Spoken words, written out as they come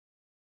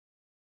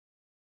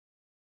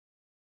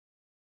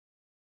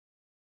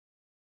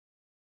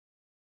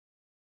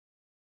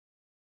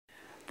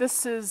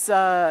This is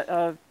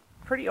a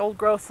pretty old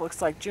growth,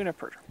 looks like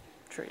juniper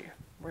tree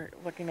we're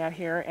looking at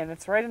here, and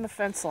it's right in the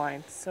fence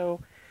line.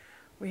 So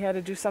we had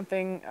to do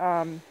something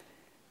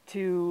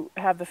to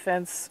have the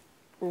fence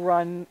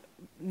run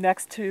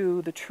next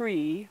to the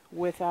tree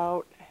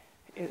without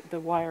the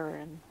wire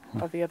and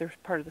of the other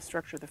part of the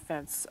structure of the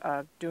fence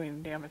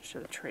doing damage to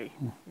the tree.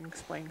 And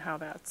explain how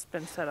that's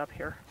been set up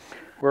here.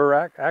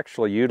 We're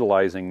actually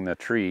utilizing the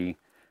tree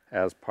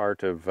as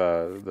part of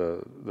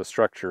the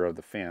structure of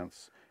the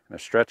fence. And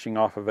they're stretching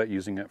off of it,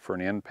 using it for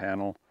an end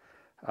panel.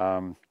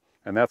 And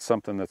that's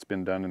something that's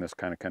been done in this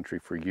kind of country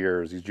for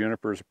years. These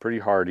junipers are pretty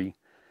hardy.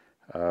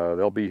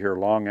 They'll be here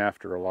long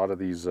after a lot of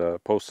these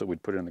posts that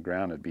we'd put in the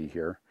ground would be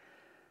here.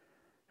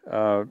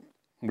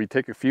 We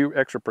take a few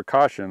extra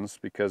precautions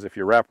because if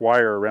you wrap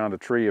wire around a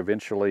tree,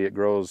 eventually it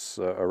grows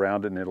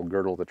around it and it'll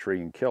girdle the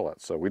tree and kill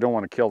it. So we don't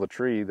want to kill the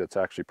tree that's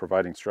actually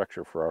providing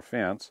structure for our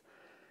fence.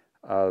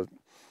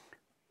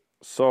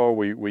 So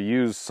we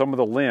use some of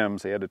the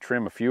limbs. They had to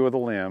trim a few of the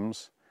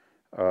limbs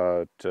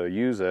to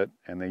use it,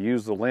 and they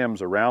use the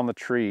limbs around the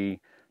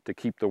tree to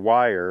keep the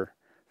wire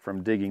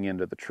from digging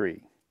into the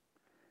tree,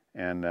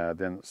 and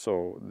then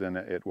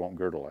it won't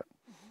girdle it.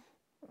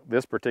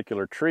 This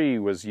particular tree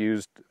was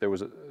used, there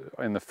was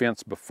in the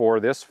fence before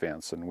this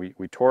fence, and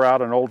we tore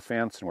out an old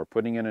fence and we're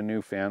putting in a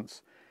new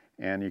fence,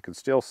 and you can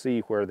still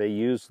see where they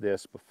used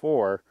this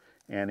before,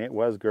 and it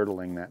was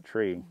girdling that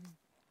tree.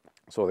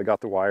 So they got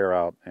the wire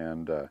out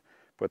and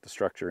put the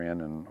structure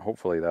in, and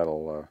hopefully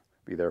that'll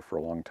be there for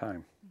a long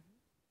time.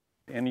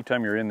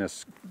 Anytime you're in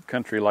this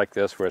country like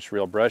this where it's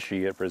real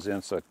brushy, it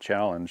presents a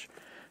challenge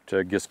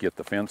to just get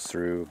the fence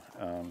through.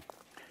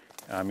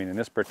 I mean, in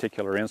this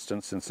particular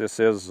instance, since this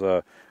is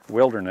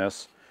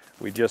wilderness,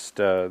 we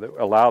just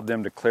allowed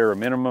them to clear a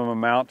minimum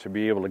amount to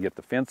be able to get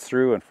the fence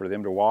through and for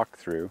them to walk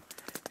through.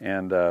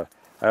 And I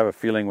have a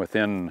feeling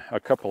within a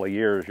couple of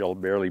years, you'll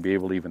barely be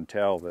able to even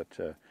tell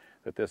that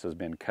that this has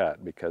been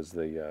cut, because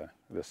the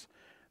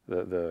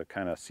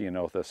kind of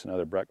ceanothus and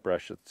other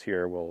brush that's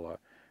here will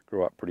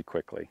grow up pretty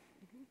quickly.